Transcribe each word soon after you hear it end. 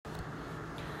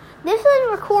This is a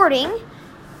recording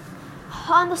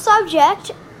on the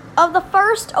subject of the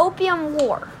First Opium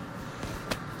War.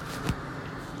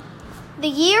 The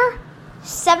year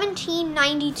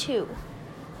 1792.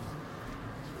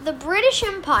 The British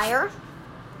Empire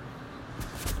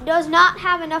does not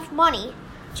have enough money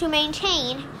to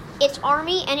maintain its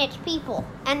army and its people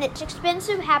and its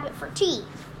expensive habit for tea.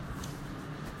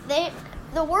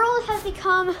 The world has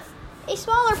become a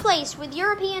smaller place with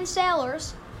European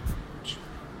sailors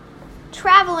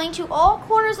traveling to all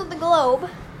corners of the globe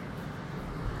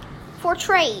for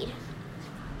trade.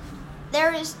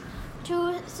 There is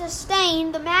to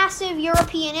sustain the massive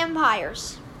European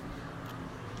empires.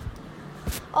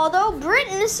 Although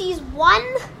Britain sees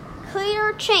one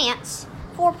clear chance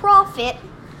for profit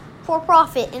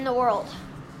in the world: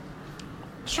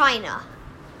 China.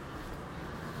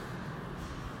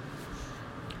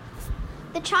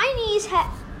 The Chinese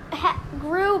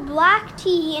grew black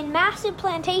tea in massive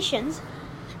plantations,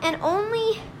 and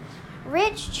only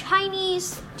rich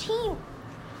Chinese tea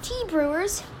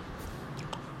brewers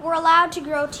were allowed to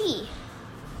grow tea.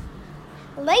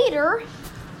 Later,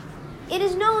 it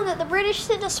is known that the British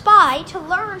sent a spy to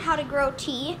learn how to grow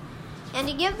tea and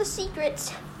to give the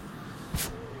secrets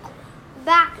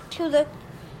back to the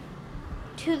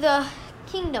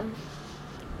kingdom,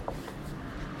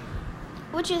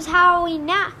 which is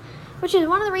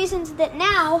one of the reasons that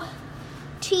now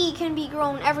tea can be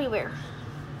grown everywhere.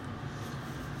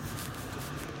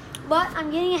 But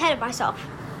I'm getting ahead of myself.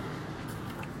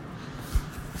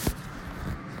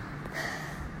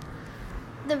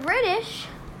 The British,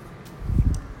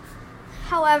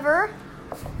 however,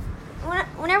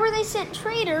 whenever they sent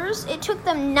traders, it took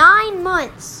them 9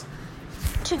 months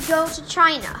to go to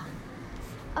China.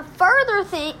 A further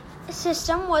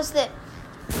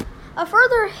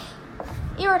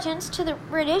irritants to the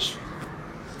British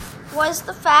was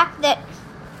the fact that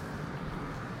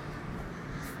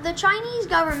the Chinese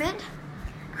government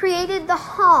created the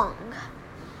Hong,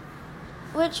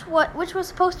 which was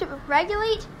supposed to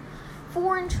regulate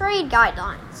foreign trade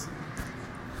guidelines.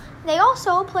 They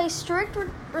also placed strict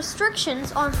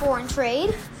restrictions on foreign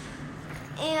trade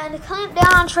and clamped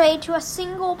down on trade to a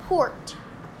single port,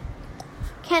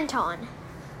 Canton.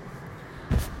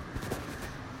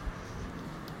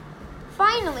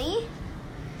 Finally,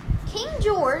 King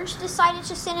George decided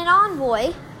to send an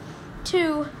envoy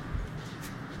to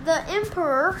the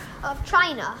Emperor of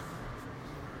China.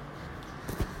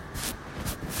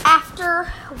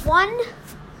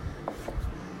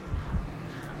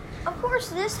 Of course,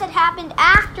 this had happened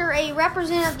after a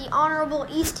representative of the Honorable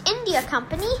East India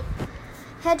Company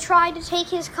had tried to take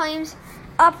his claims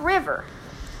upriver,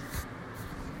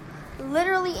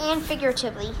 literally and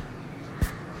figuratively.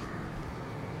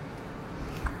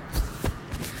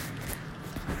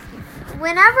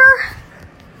 Whenever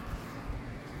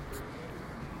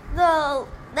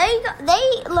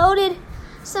they loaded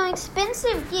some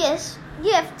expensive gifts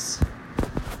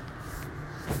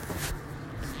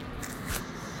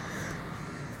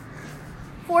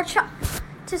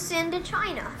to send to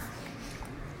China.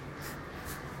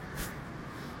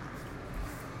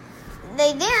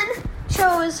 They then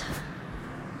chose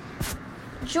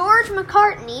George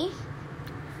Macartney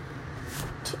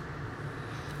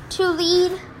to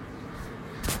lead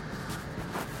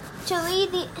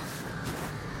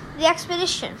the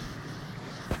expedition.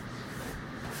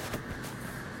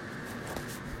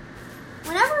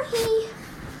 Whenever he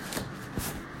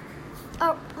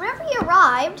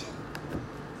arrived,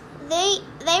 they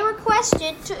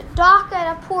requested to dock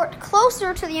at a port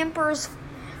closer to the emperor's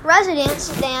residence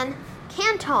than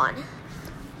Canton.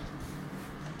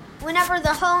 Whenever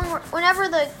the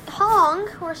Hong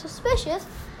were suspicious,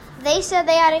 they said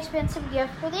they had expensive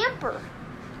gifts for the emperor.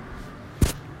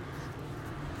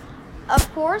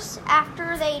 Of course,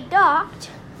 after they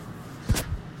docked,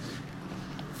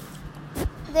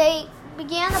 they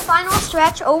began the final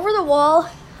stretch over the wall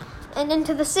and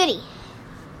into the city.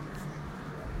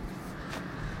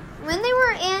 When they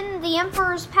were in the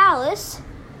emperor's palace,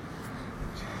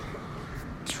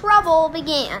 trouble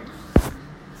began.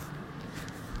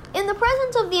 In the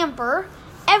presence of the emperor,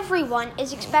 everyone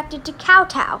is expected to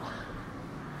kowtow.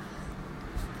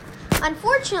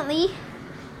 Unfortunately,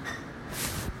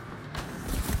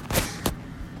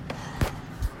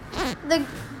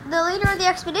 the leader of the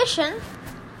expedition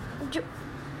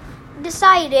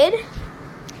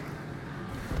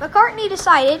McCartney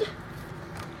decided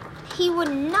he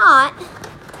would not,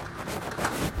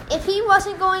 if he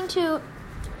wasn't going to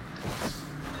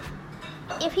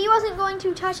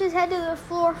touch his head to the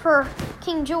floor for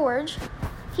King George,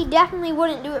 he definitely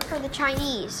wouldn't do it for the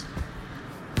Chinese.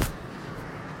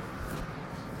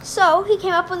 So he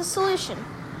came up with a solution.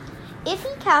 If he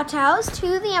kowtows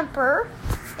to the emperor,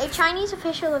 a Chinese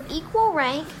official of equal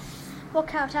rank will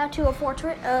kowtow to a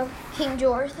portrait of King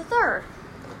George III.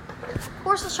 Of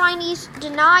course, the Chinese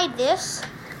denied this,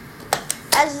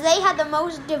 as they had the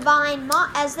most divine,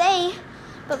 as they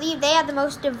believed they had the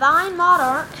most divine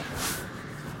monarch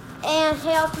and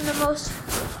hailed from the most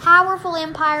powerful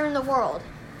empire in the world.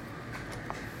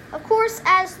 Of course,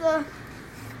 as the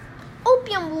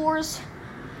Opium Wars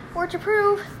were to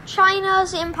prove,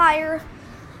 China's empire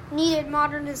needed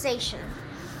modernization.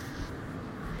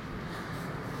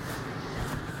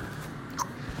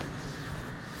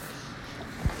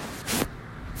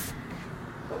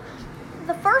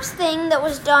 The first thing that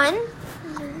was done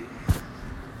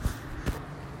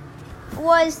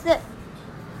was that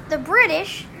the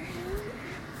British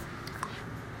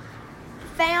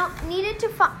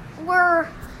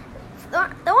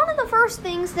one of the first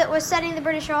things that was setting the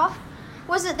British off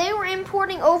was that they were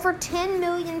importing over 10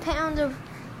 million pounds of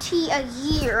tea a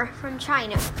year from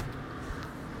China,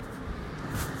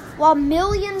 while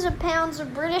millions of pounds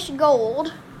of British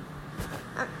gold,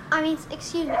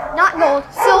 not gold,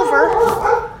 silver,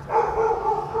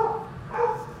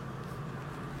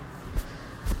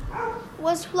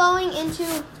 was flowing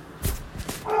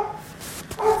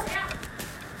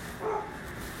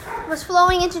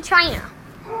into China.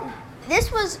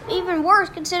 This was even worse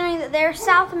considering that their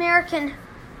South American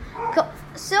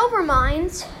silver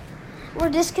mines were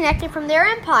disconnected from their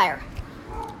empire.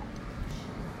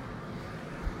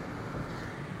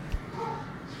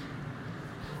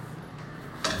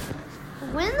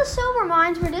 When the silver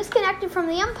mines were disconnected from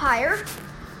the empire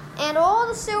and all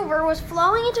the silver was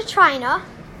flowing into China,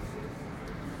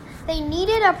 they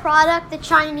needed a product the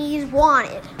Chinese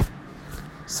wanted.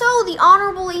 So the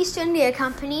Honorable East India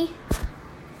Company,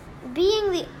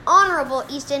 being the Honorable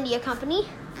East India Company,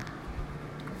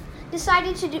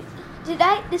 decided to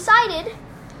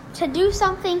do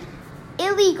something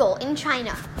illegal in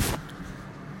China.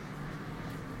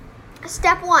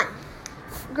 Step 1,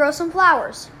 grow some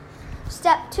flowers.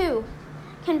 Step 2,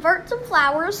 convert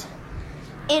flowers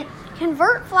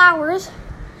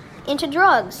into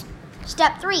drugs.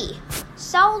 Step 3,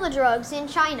 sell the drugs in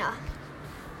China.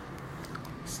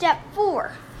 Step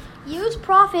 4, use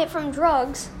profit from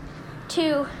drugs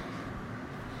to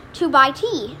buy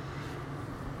tea.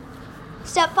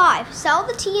 Step 5, sell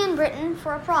the tea in Britain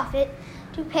for a profit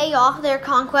to pay off their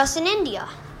conquest in India.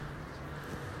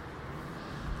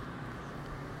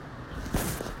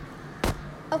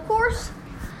 Of course,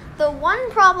 the one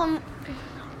problem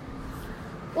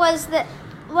was that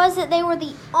they were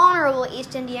the Honorable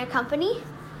East India Company,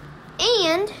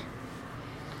 and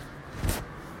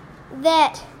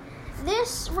that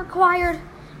this required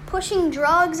pushing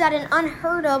drugs at an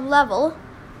unheard of level,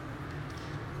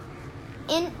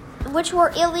 which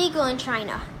were illegal in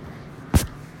China.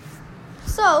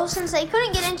 So, since they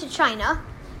couldn't get into China,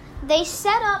 they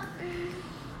set up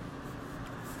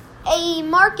a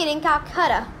market in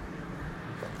Calcutta.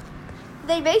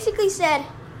 They basically said,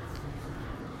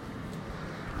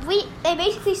 we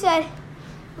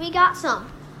got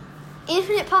some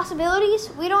infinite possibilities.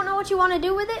 We don't know what you want to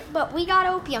do with it, but we got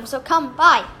opium, so come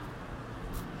buy.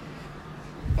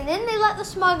 And then they let the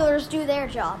smugglers do their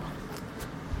job.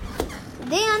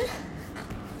 Then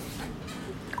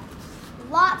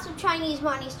lots of Chinese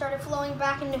money started flowing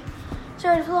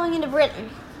into Britain.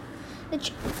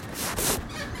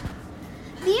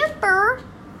 The emperor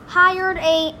hired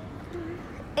a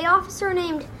officer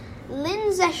named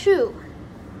Lin Zexu.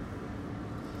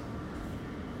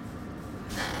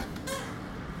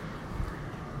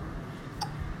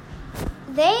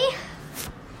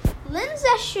 Lin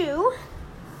Zexu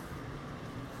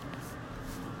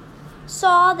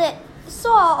saw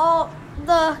all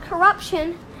the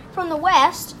corruption from the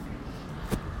West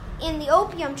in the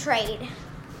opium trade.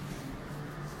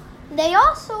 Lin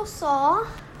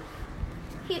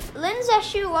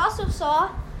Zexu also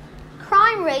saw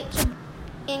crime rates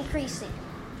increasing.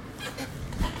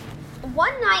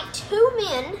 One night,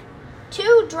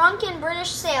 two drunken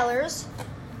British sailors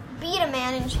beat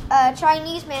a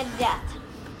Chinese man to death.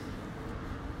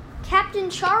 Captain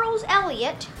Charles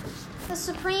Elliot, the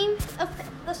supreme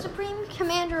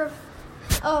commander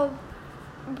of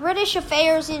British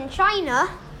affairs in China,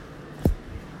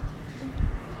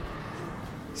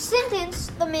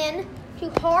 sentenced the men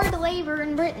to hard labor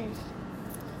in Britain.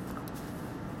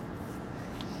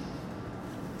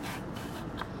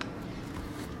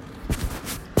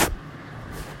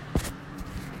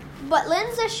 But Lin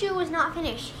Zexu was not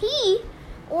finished. He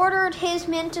ordered his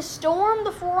men to storm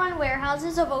the foreign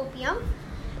warehouses of opium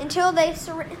until they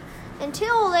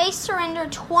until they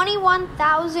surrendered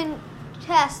 21,000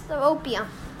 tests of opium.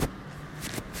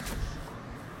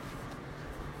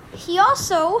 He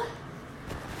also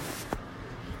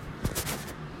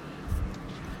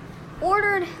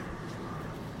ordered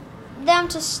them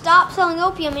to stop selling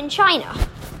opium in China.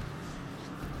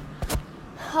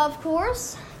 Of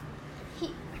course,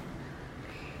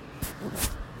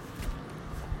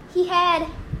 he had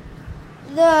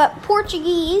the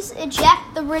Portuguese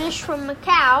eject the British from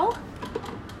Macau.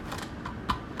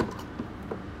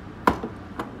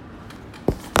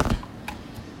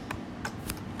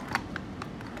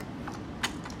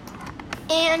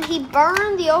 And he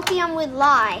burned the opium with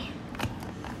lye.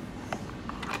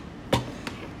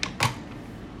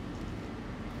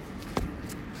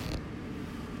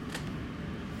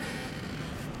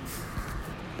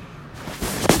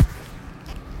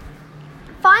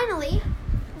 Finally,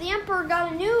 the emperor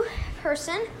got a new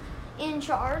person in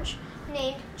charge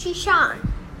named Qi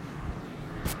Shan.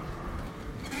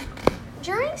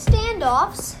 During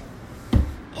standoffs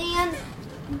and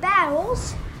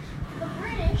battles, the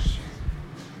British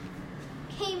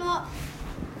came up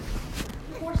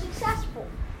more successful.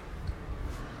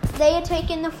 They had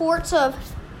taken the forts of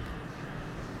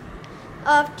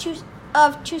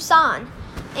Chusan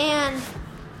and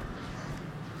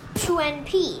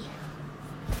Chuanpi.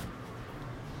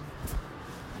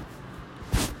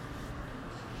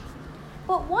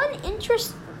 But one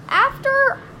interest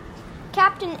after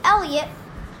Captain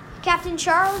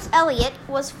Charles Elliot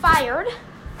was fired,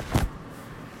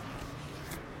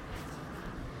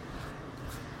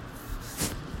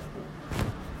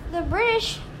 the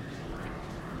British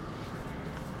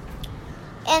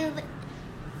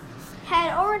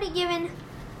had already given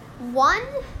one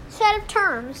set of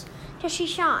terms to Qi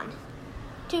Shan.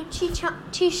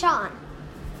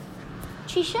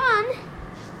 Qi Shan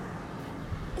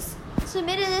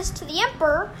submitted this to the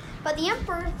emperor, but the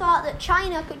emperor thought that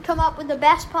China could come up with the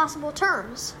best possible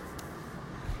terms,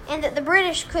 and that the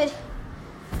British could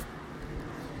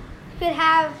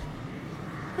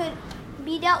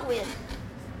be dealt with.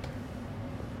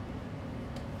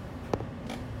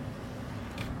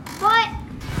 But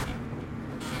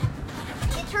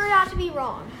it turned out to be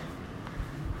wrong.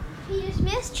 He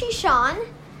dismissed Qi Shan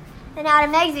and had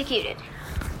him executed.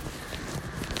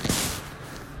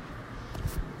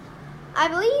 I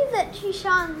believe that Qi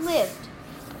Shan lived,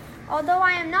 although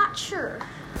I am not sure.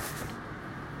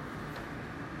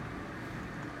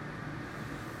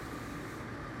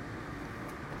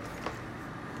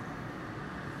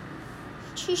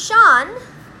 Qi Shan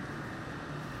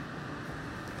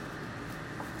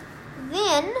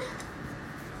then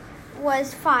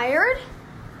was fired,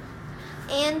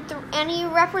 and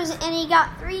he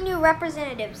got 3 new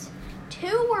representatives.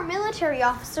 2 were military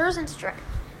officers and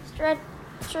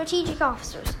strategic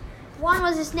officers. 1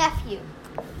 was his nephew.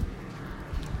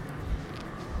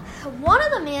 One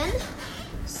of the men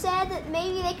said that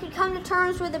maybe they could come to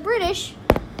terms with the British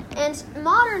and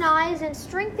modernize and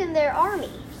strengthen their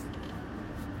army.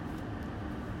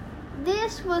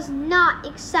 This was not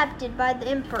accepted by the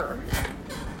emperor.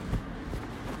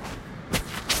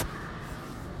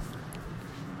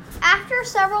 After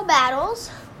several battles,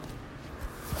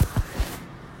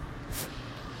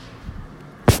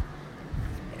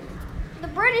 the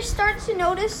British started to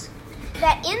notice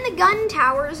that in the gun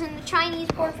towers in the Chinese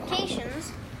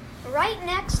fortifications, right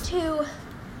next to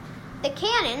the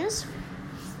cannons,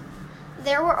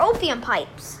 there were opium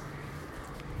pipes.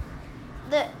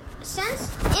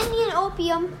 Since Indian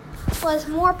opium was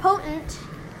more potent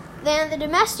than the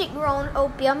domestic grown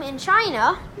opium in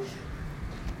China,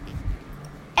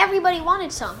 everybody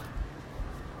wanted some.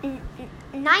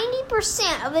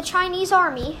 90% of the Chinese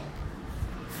army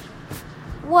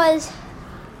was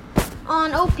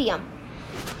on opium,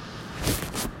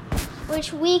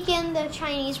 which weakened the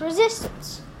Chinese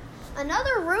resistance.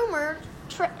 Another rumor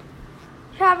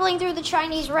traveling through the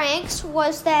Chinese ranks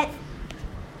was that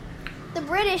the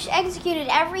British executed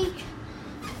every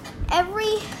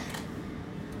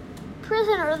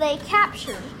prisoner they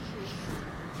captured.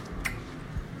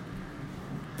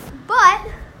 But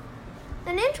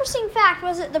an interesting fact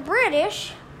was that the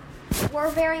British were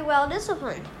very well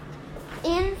disciplined.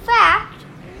 In fact,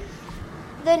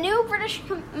 the new British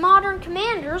modern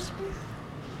commanders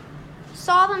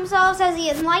saw themselves as the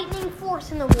enlightening force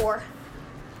in the war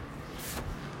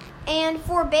and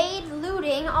forbade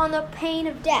looting on the pain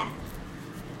of death.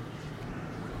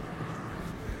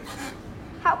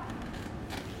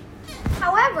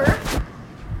 However,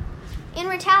 in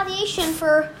retaliation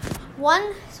for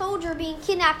one soldier being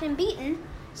kidnapped and beaten,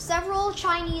 several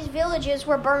Chinese villages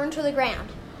were burned to the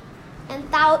ground,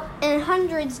 and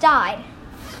hundreds died.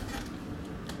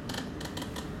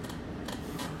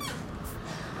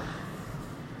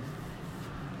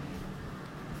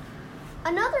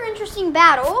 Another interesting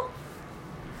battle,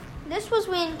 this was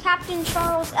when Captain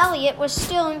Charles Elliot was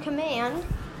still in command,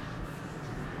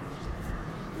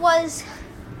 was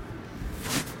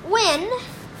when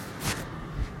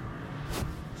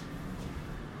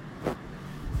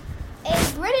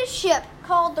a British ship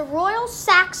called the Royal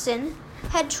Saxon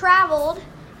had traveled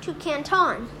to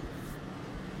Canton.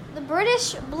 The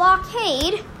British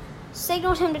blockade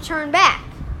signaled him to turn back.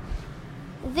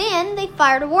 Then they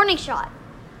fired a warning shot.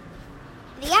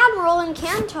 The admiral in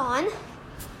Canton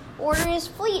ordered his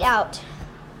fleet out.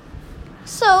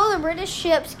 So the British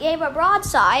ships gave a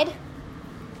broadside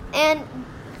and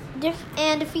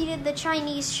defeated the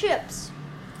Chinese ships.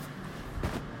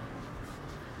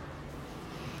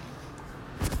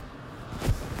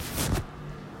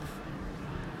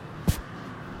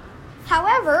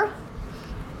 However,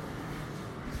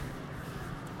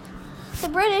 the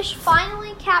British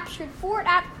finally captured fort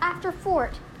after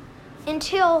fort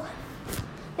until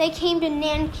they came to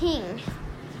Nanking.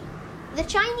 The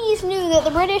Chinese knew that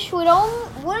the British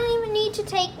wouldn't even need to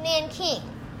take Nanking.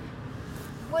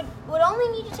 Would only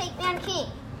need to take Nanking.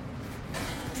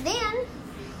 Then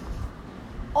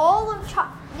all of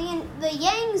the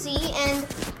Yangtze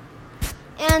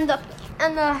and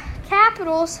the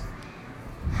capital's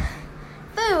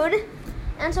food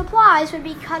and supplies would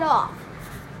be cut off.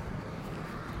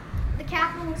 The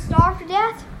capital would starve to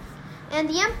death, and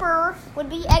the emperor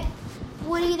would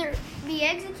either be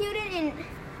executed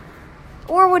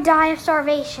or would die of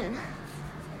starvation.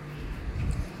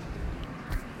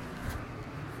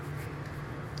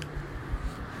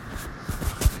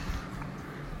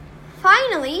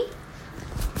 Finally,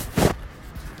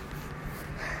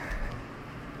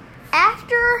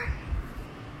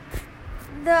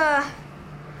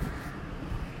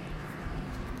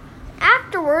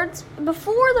 afterwards,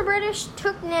 before the British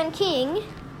took Nanking,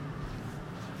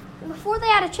 before they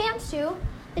had a chance to,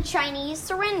 the Chinese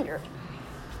surrendered.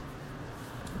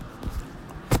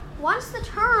 Once the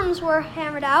terms were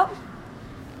hammered out,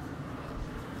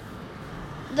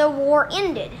 the war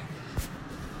ended.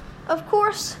 Of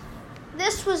course,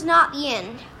 this was not the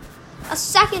end. A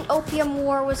second Opium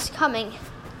War was coming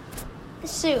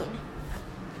soon.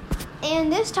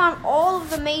 And this time, all of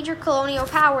the major colonial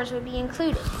powers would be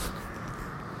included.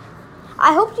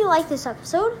 I hope you liked this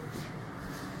episode.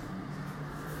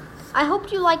 I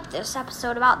hope you liked this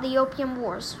episode about the Opium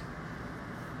Wars.